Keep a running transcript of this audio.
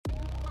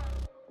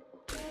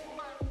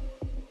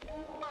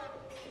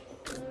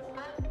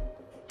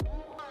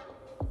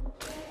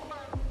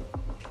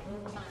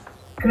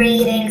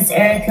Greetings,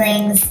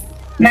 Earthlings.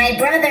 My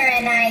brother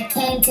and I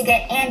came to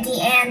get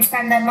Auntie Anne's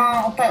from the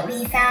mall, but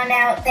we found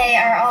out they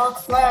are all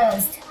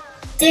closed.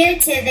 Due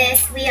to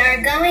this, we are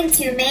going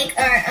to make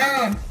our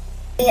own.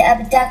 We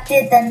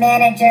abducted the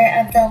manager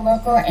of the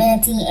local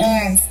Auntie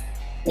Anne's.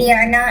 We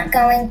are not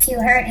going to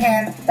hurt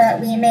him,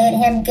 but we made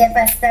him give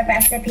us the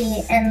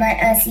recipe and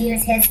let us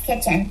use his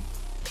kitchen.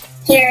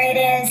 Here it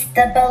is,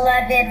 the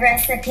beloved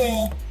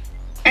recipe.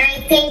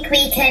 I think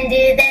we can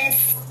do this.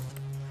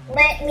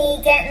 Let me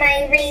get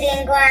my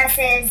reading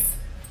glasses.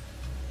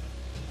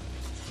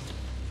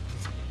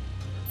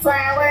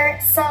 Flour,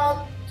 salt,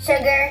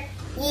 sugar,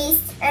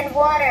 yeast, and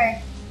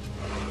water.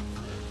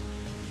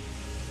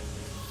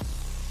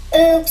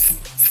 Oops,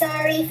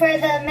 sorry for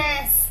the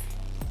mess.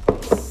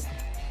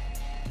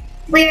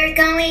 We're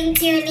going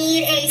to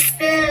need a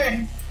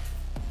spoon.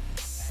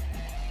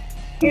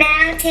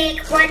 Now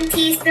take 1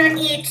 teaspoon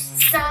each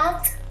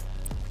salt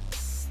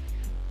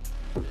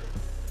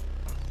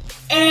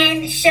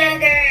and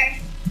sugar.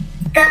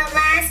 The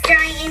last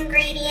dry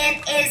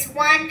ingredient is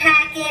 1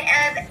 packet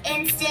of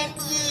instant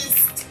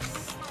yeast.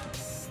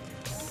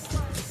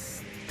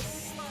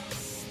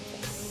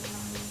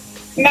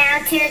 Now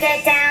to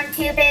get down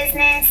to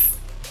business.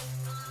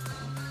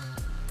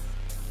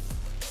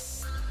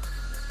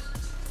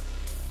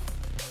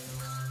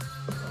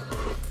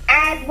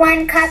 Add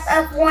 1 cup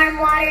of warm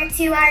water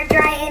to our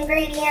dry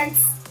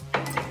ingredients.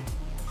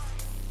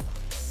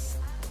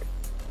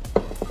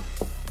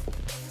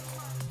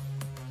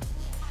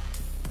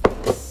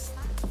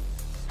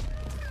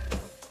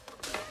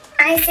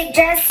 I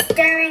suggest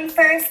stirring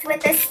first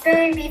with a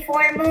spoon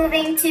before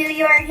moving to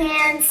your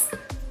hands.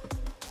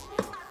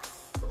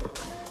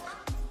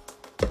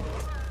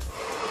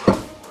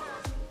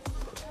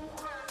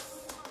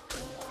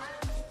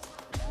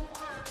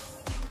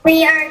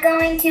 We are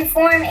going to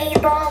form a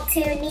ball to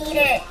knead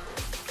it.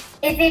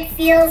 If it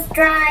feels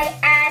dry,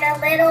 add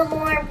a little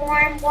more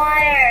warm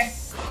water.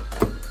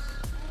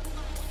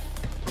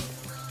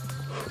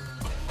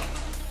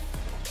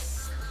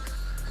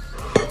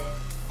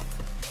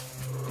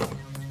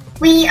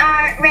 We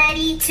are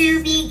ready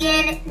to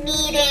begin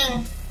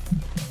kneading.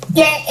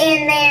 Get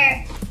in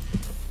there.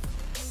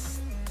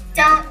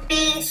 Don't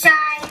be shy.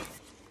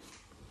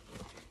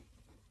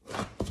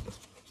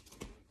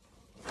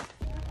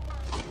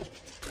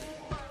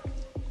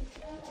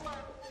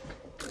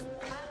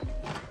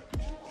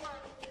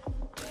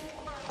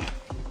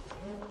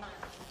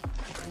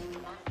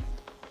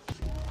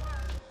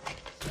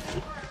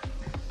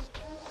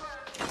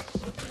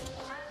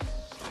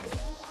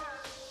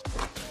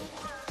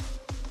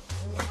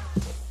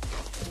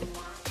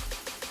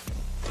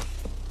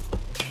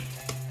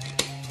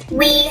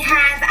 We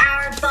have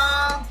our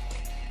ball.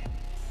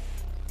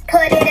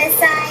 Put it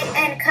aside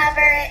and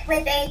cover it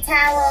with a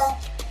towel.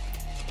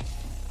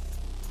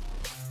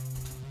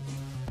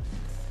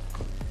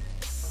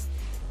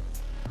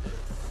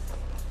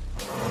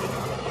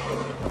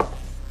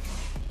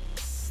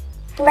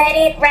 Let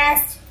it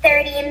rest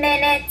 30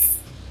 minutes.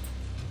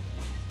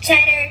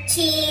 Cheddar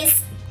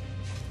cheese.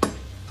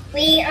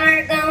 We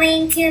are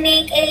going to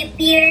make a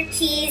beer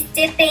cheese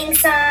dipping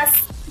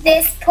sauce.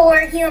 This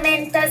poor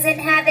human doesn't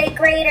have a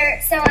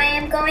grater, so I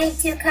am going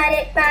to cut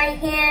it by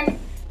hand.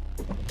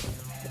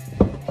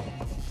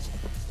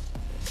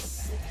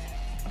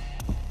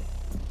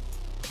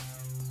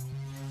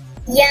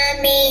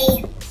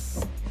 Yummy!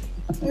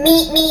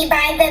 Meet me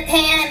by the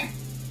pan.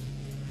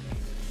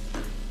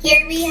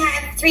 Here we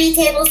have 3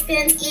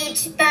 tablespoons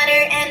each,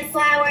 butter and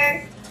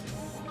flour.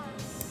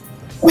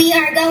 We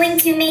are going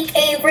to make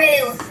a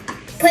roux.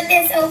 Put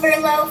this over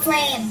low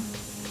flame.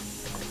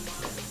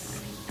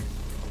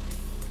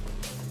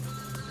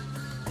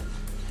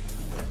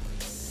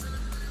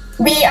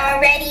 We are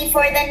ready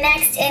for the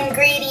next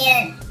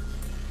ingredient,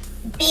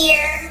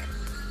 beer.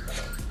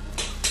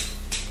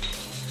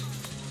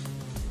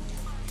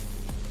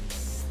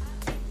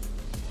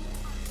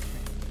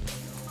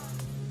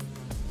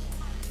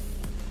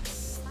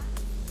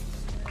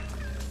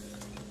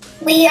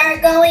 We are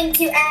going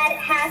to add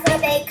half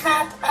of a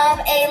cup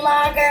of a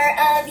lager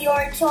of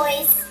your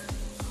choice.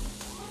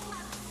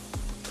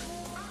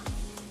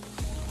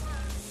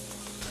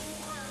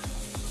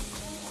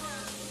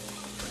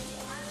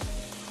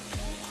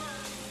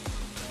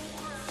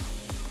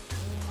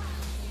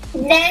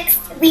 Next,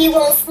 we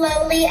will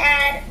slowly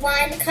add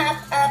 1 cup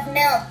of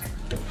milk.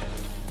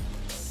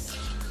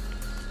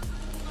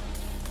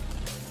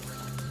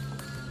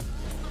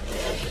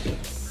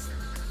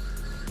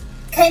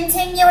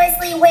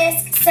 Continuously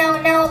whisk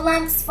so no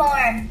lumps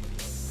form.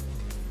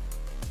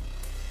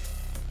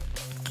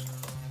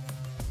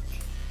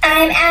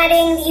 I'm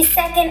adding the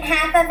second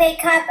half of a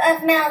cup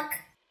of milk.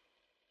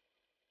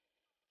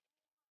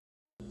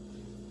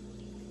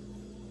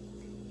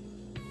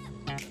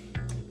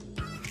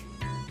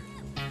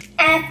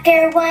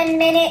 After 1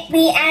 minute,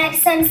 we add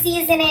some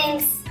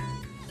seasonings.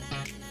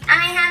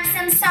 I have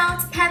some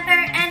salt, pepper,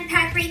 and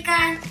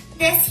paprika.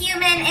 This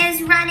human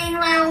is running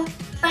low,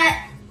 but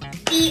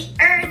the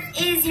earth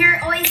is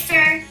your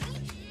oyster.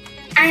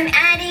 I'm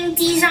adding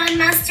Dijon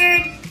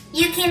mustard,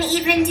 You can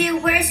even do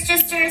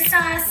Worcestershire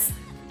sauce.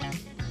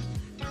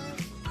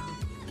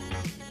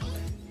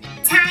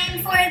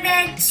 Time for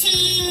the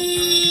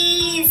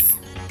cheese!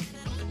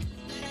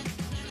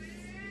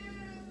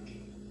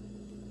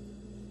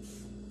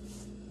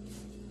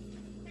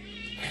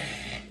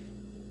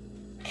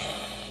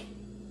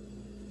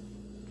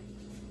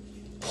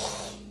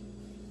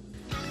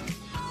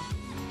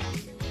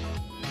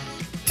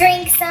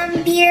 Drink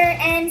some beer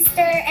and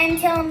stir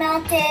until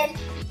melted.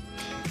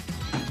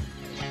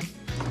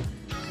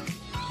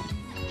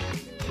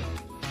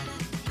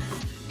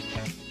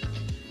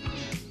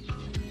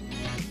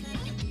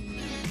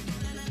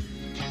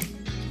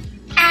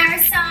 Our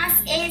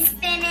sauce is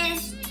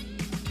finished.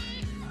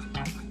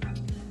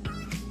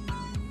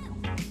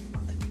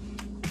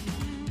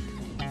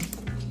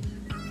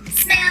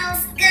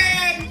 Smells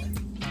good.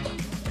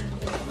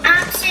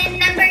 Option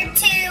number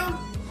 2.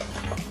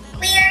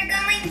 We are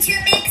going to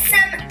mix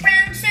some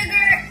brown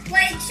sugar,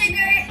 white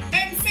sugar,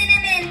 and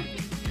cinnamon.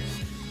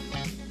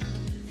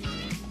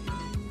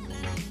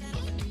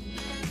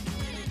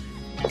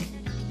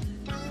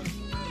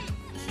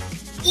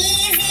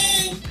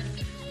 Easy!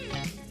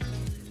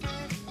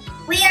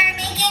 We are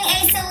making a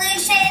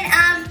solution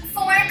of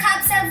 4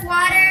 cups of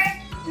water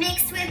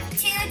mixed with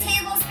 2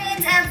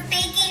 tablespoons of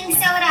baking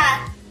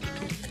soda.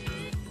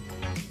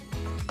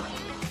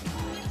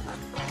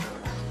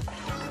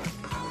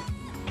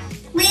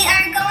 We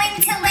are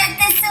going to let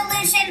the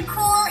solution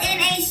cool in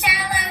a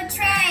shallow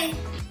tray.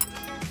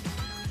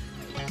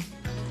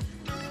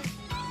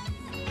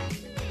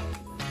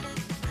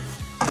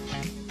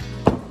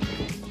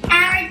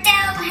 Our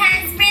dough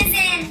has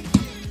risen.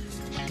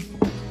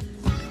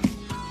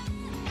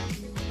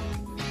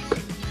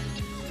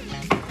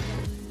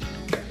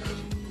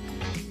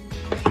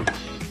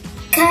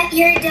 Cut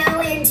your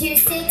dough into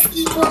 6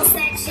 equal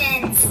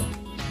sections.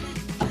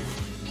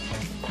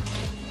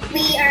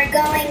 We are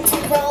going to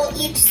roll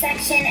each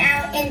section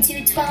out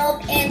into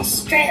 12-inch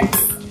strips.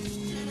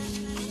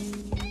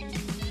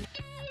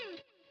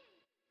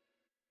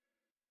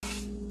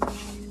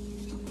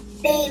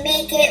 They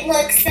make it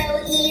look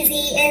so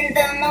easy in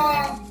the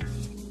mall.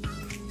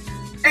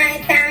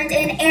 I found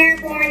an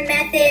airborne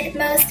method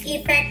most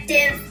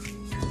effective.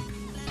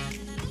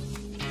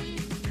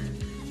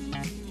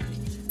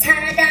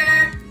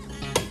 Ta-da!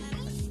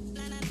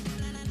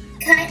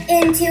 Cut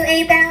into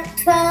about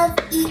 12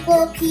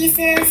 equal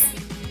pieces.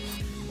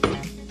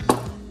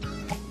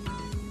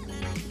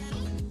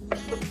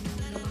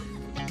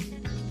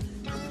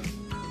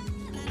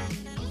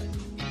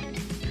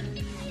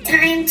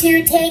 Time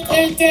to take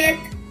a dip.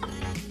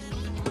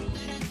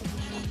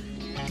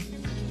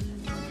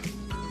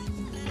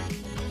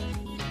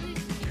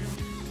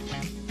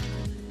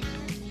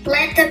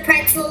 Let the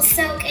pretzels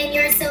soak in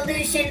your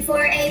solution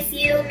for a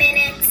few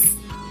minutes.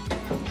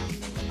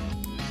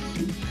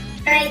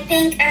 I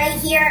think I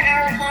hear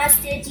our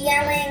hostage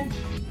yelling.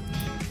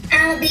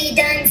 I'll be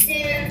done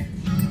soon.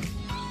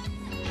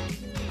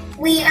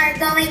 We are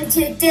going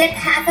to dip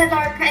half of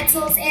our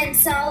pretzels in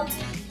salt.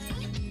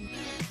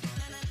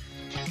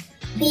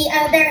 The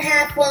other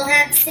half will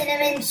have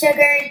cinnamon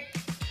sugar.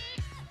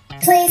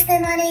 Place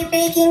them on a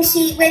baking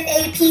sheet with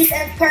a piece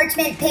of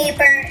parchment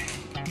paper.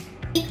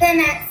 Bake them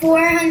at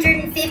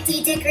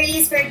 450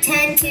 degrees for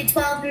 10 to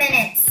 12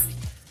 minutes.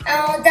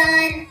 All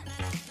done.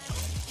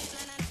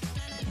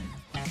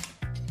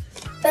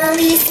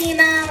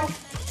 Bellissimo.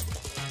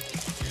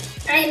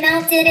 I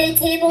melted a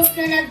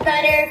tablespoon of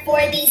butter for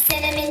the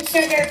cinnamon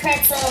sugar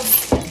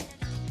pretzels.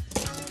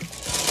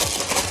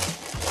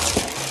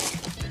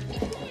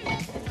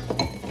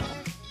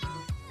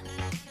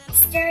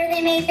 Stir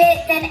them a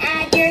bit, then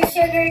add your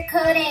sugar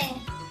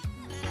coating.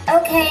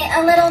 Okay,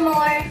 a little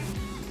more.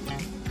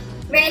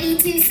 Ready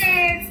to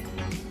serve.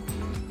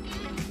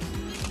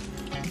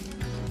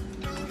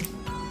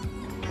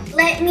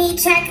 Let me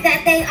check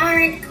that they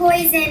aren't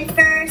poisoned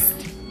first.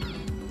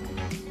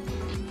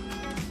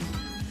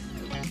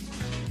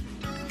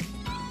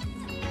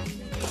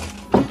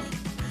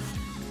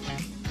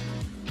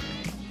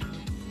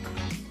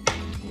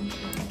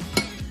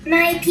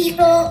 My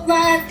people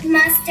love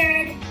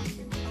mustard.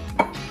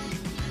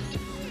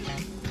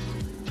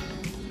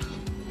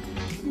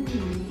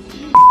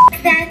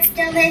 That's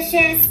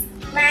delicious.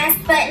 Last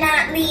but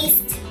not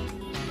least,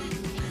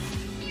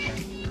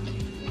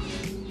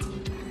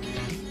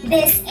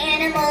 this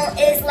animal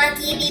is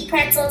lucky the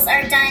pretzels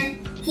are done.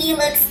 He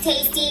looks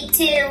tasty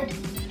too.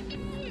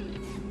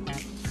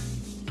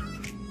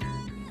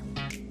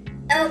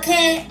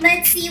 Okay,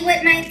 let's see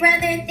what my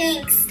brother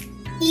thinks.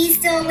 He's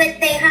still with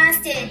the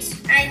hostage.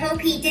 I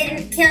hope he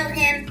didn't kill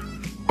him.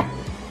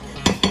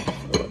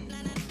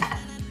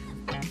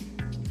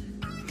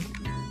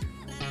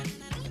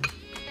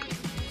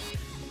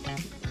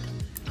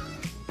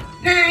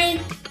 Hi.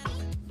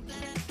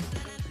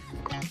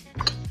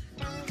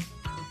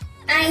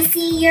 I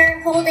see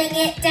you're holding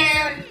it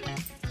down.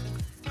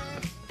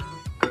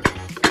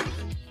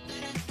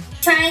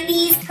 Try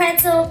these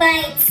pretzel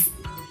bites.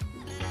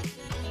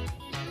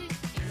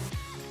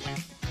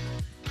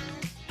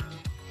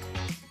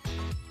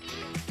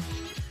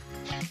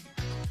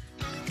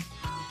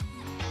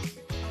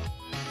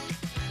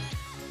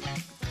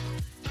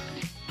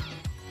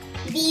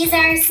 These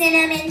are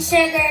cinnamon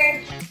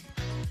sugar.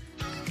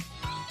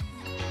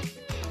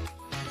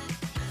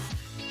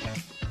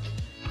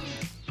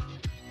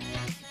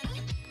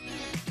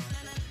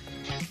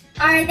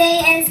 Are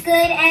they as good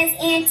as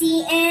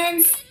Auntie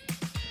Anne's?